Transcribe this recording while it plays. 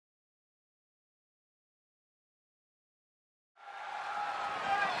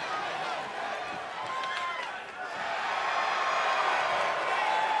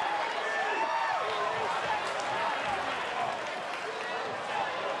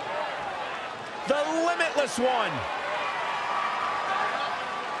the limitless one.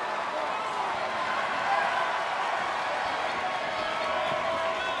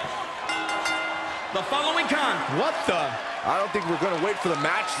 The following What the? I don't think we're going to wait for the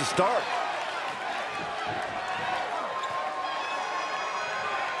match to start.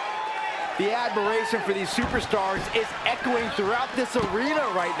 The admiration for these superstars is echoing throughout this arena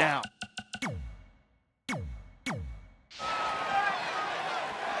right now.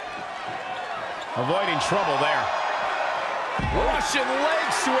 Avoiding trouble there. Russian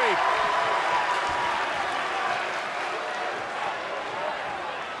leg sweep.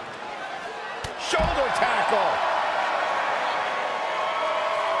 Shoulder tackle.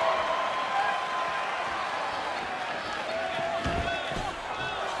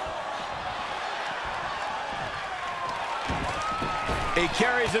 He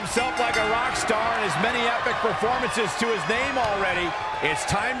carries himself like a rock star and has many epic performances to his name already. It's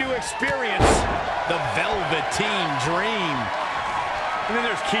time to experience the Velveteen Dream. And then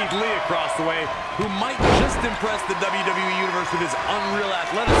there's Keith Lee across the way, who might just impress the WWE Universe with his unreal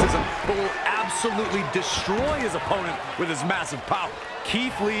athleticism, but will absolutely destroy his opponent with his massive power.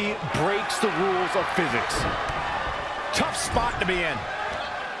 Keith Lee breaks the rules of physics. Tough spot to be in.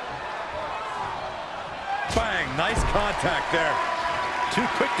 Bang, nice contact there. Too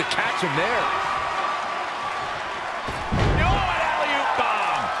quick to catch him there. Oh, an alley-oop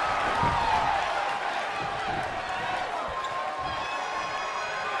bomb.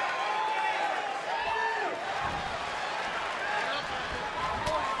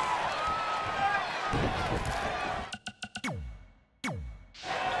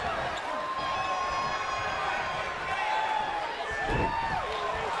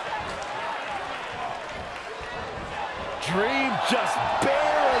 Dream just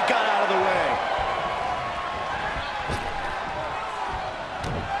barely got out of the way.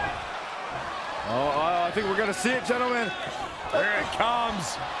 Oh, I think we're going to see it, gentlemen. Here it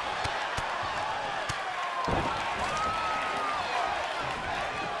comes.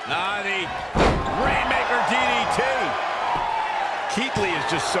 The Rainmaker DDT. Keith Lee is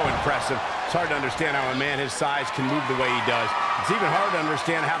just so impressive. It's hard to understand how a man his size can move the way he does. It's even hard to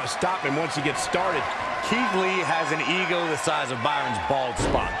understand how to stop him once he gets started. Keith Lee has an ego the size of Byron's bald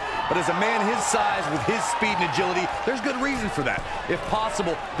spot. But as a man his size with his speed and agility, there's good reason for that. If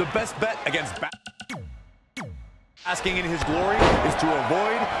possible, the best bet against basking in his glory is to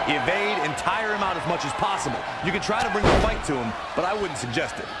avoid, evade, and tire him out as much as possible. You can try to bring the fight to him, but I wouldn't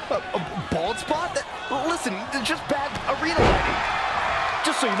suggest it. A bald spot? Listen, just bad arena lighting.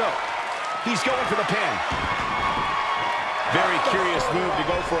 Just so you know. He's going for the pin. Very curious move to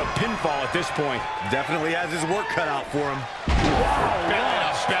go for a pinfall at this point. Definitely has his work cut out for him. Wow, belly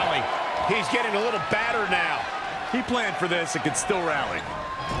to belly. He's getting a little battered now. He planned for this and could still rally.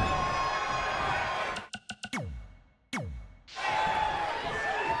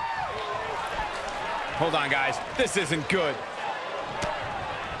 Hold on, guys. This isn't good.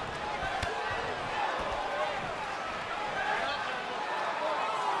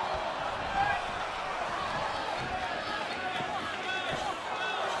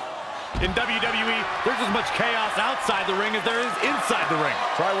 In WWE, there's as much chaos outside the ring as there is inside the ring.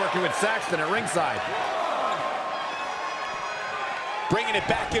 Try working with Saxton at ringside. Bringing it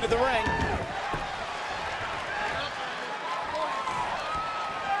back into the ring.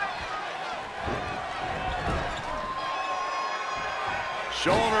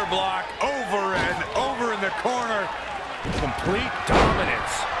 Shoulder block, over and over in the corner. Complete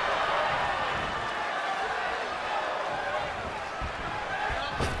dominance.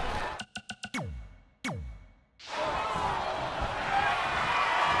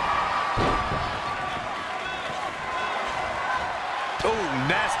 Oh,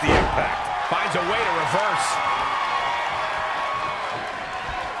 nasty impact. Finds a way to reverse.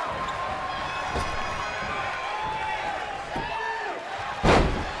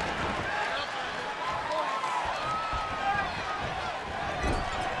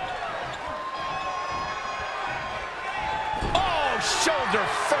 Oh, shoulder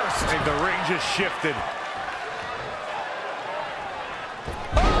first. I think the ring just shifted.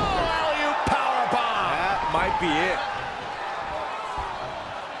 Oh, alley-oop powerbomb. That might be it.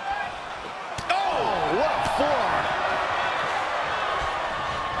 What a forearm.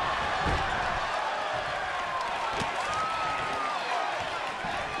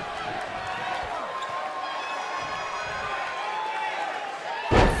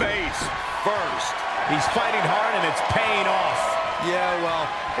 Face first. He's fighting hard and it's paying off. Yeah, well,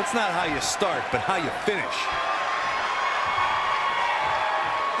 it's not how you start, but how you finish.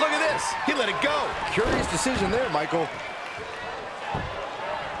 Look at this. He let it go. Curious decision there, Michael.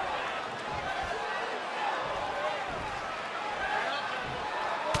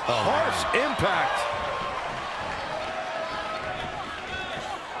 Harsh impact.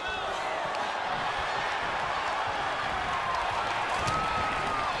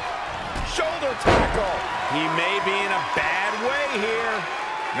 Shoulder tackle. He may be in a bad way here.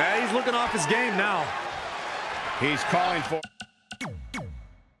 Yeah, he's looking off his game now. He's calling for...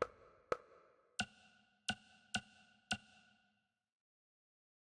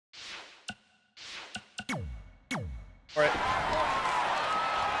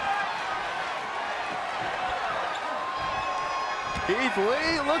 Keith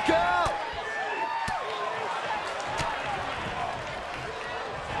Lee, look out!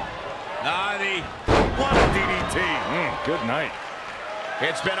 What a DDT. Good night.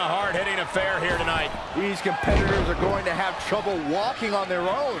 It's been a hard-hitting affair here tonight. These competitors are going to have trouble walking on their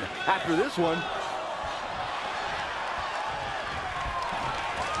own after this one.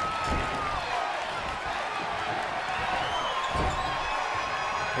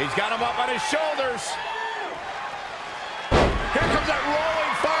 He's got him up on his shoulders. Here comes that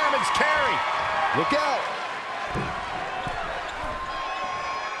rolling fireman's carry. Look out.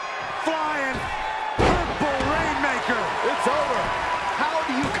 Flying purple rainmaker. It's over. How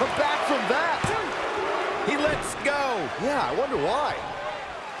do you come back from that? He lets go. Yeah, I wonder why.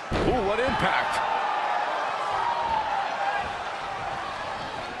 Ooh, what impact.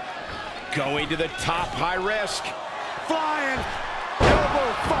 Going to the top, high risk. Flying.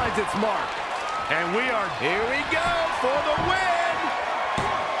 Elbow finds its mark. And we are, here we go for the win.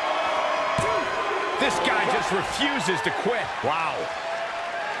 This guy just refuses to quit. Wow.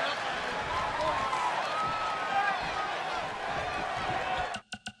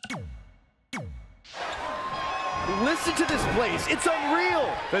 Listen to this place. It's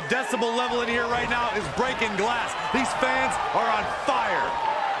unreal. The decibel level in here right now is breaking glass. These fans are on fire.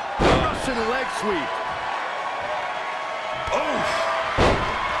 Russian leg sweep. Oh.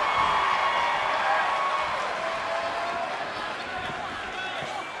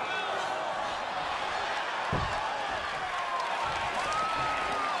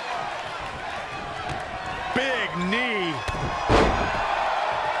 Big knee.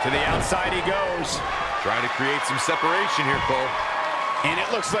 To the outside he goes. Trying to create some separation here, Cole. And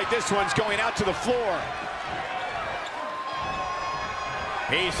it looks like this one's going out to the floor.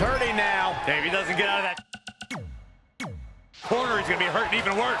 He's hurting now. If he doesn't get out of that corner, he's going to be hurting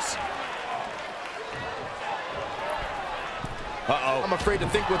even worse. I'm afraid to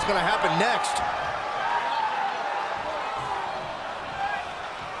think what's going to happen next.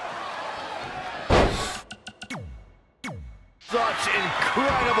 Such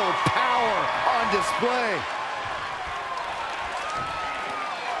incredible power on display.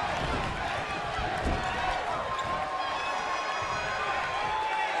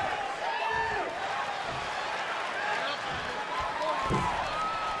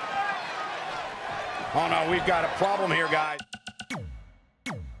 Oh no, we've got a problem here, guys.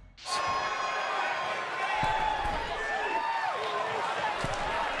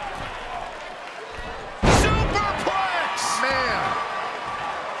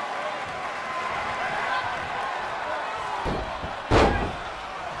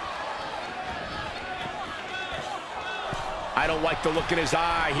 I don't like the look in his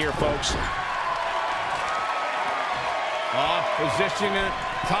eye here, folks. Positioning it,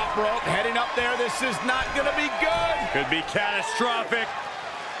 top rope, heading up there. This is not going to be good. Could be catastrophic.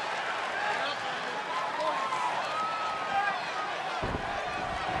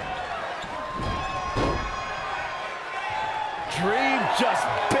 Dream just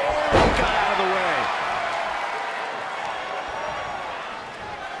barely got out of the way.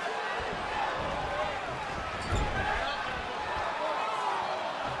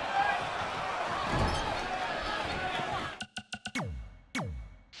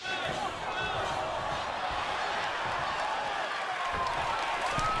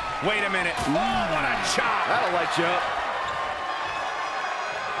 Wait a minute. Oh, what a chop. That'll light you up.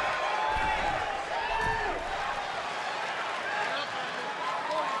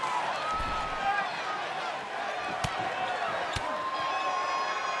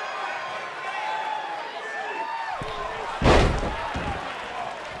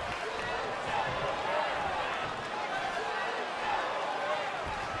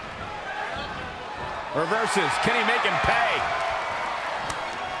 Reverses. Can he make him pay?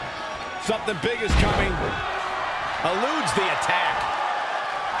 Something big is coming. Eludes the attack.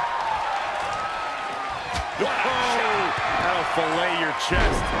 Whoa! That'll fillet your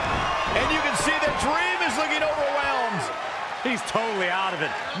chest. And you can see that Dream is looking overwhelmed. He's totally out of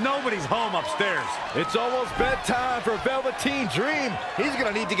it. Nobody's home upstairs. It's almost bedtime for Velveteen Dream. He's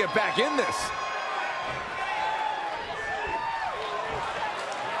going to need to get back in this.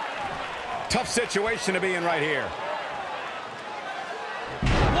 Tough situation to be in right here.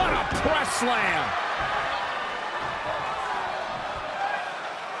 What a press slam.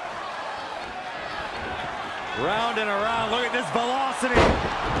 Round and around. Look at this velocity.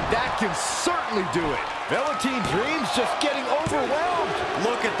 That can certainly do it. Velveteen Dream's just getting overwhelmed.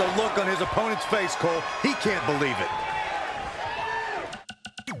 Look at the look on his opponent's face, Cole. He can't believe it.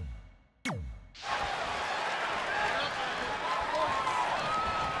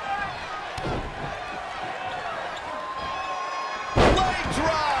 Leg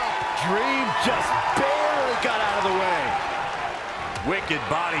drop. Dream just barely got out of the way. Wicked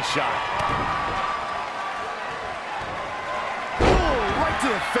body shot. To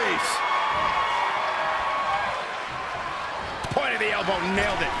the face. Point of the elbow,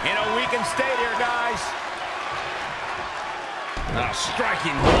 nailed it. In a weakened state here, guys. A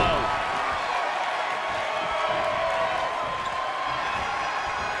striking blow.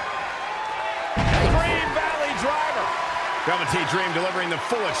 Dream Valley driver. Velveteen Dream delivering the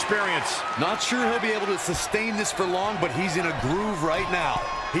full experience. Not sure he'll be able to sustain this for long, but he's in a groove right now.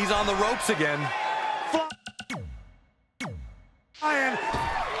 He's on the ropes again.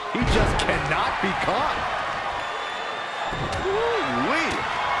 He just cannot be caught. Woo-wee.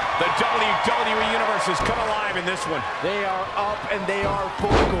 The WWE Universe has come alive in this one. They are up and they are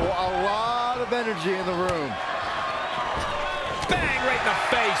vocal. A lot of energy in the room. Bang right in the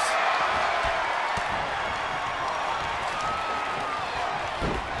face.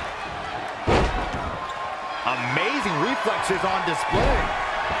 Amazing reflexes on display.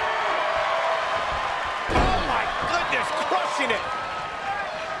 Oh my goodness, crushing it.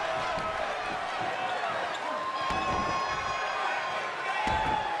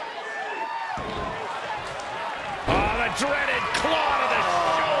 Dreaded claw to the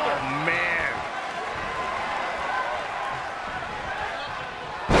shoulder. Man.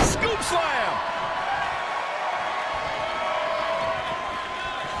 Scoop slam.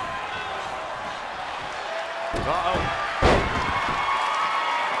 Uh-oh.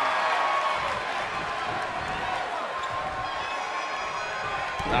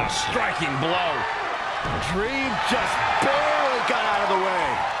 A striking blow. Dream just barely got out of the way.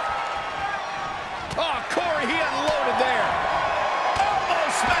 Oh, Corey, he unloaded there. Elbow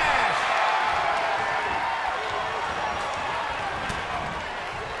smash.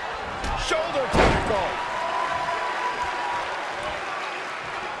 Shoulder tackle.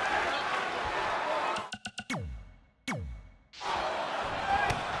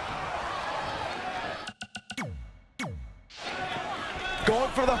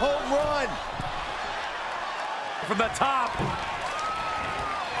 Going for the home run. From the top.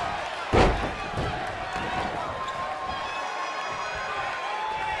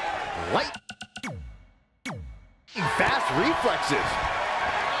 Light. Fast reflexes.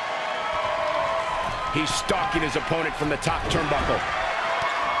 He's stalking his opponent from the top turnbuckle.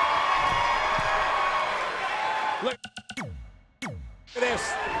 Look at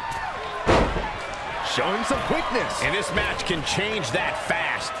this. Showing some quickness. And this match can change that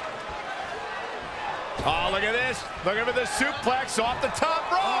fast. Oh, look at this. Looking for the suplex off the top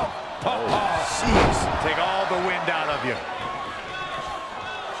rope. Oh, jeez. Take all the wind out of you.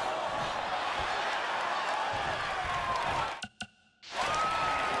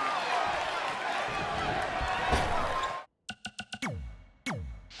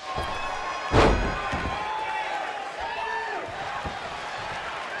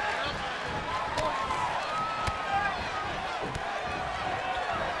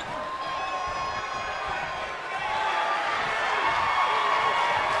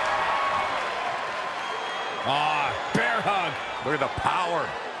 Bear hug. Look at the power.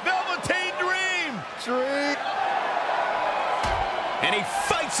 Velveteen Dream. And he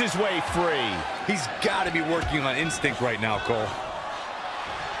fights his way free. He's got to be working on instinct right now, Cole.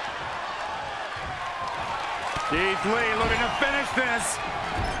 Keith Lee looking to finish this.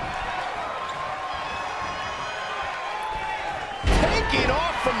 Taking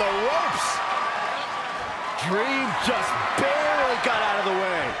off from the ropes. Dream just barely got out of the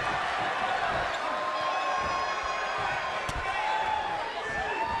way.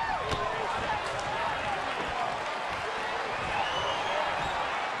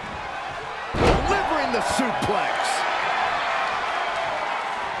 Delivering the suplex.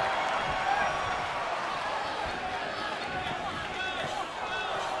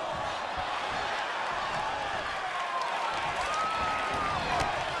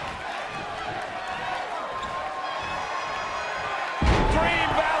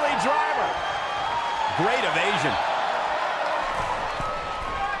 Great evasion.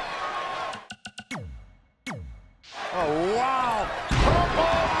 Oh, wow.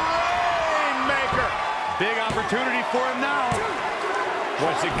 Purple Rain. opportunity for him now.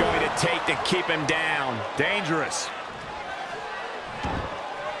 What's it going to take to keep him down? Dangerous.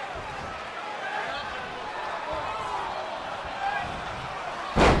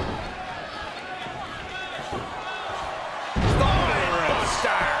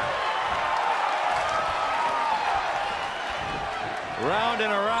 Round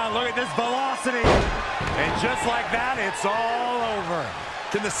and around. Look at this velocity. And just like that, it's all over.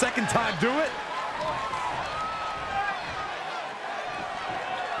 Can the second time do it?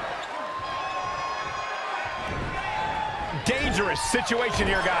 Dangerous situation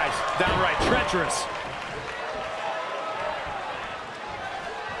here, guys. Downright treacherous.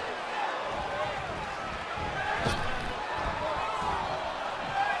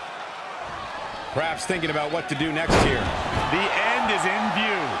 Perhaps thinking about what to do next here. The end is in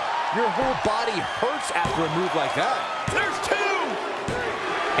view. Your whole body hurts after a move like that. There's two!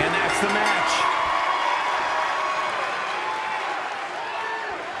 And that's the match.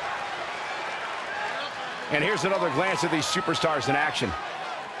 And here's another glance at these superstars in action.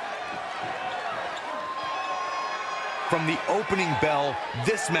 From the opening bell,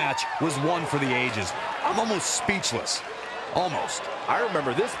 this match was one for the ages. I'm almost speechless. Almost. I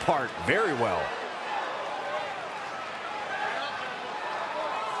remember this part very well.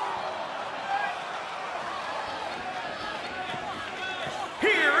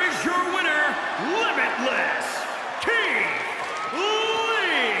 Here is your winner, Limitless Keith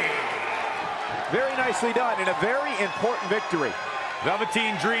Lee. Very nicely done, and a very important victory.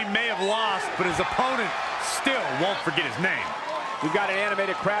 Velveteen Dream may have lost, but his opponent still won't forget his name. We've got an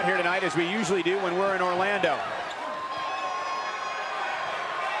animated crowd here tonight, as we usually do when we're in Orlando.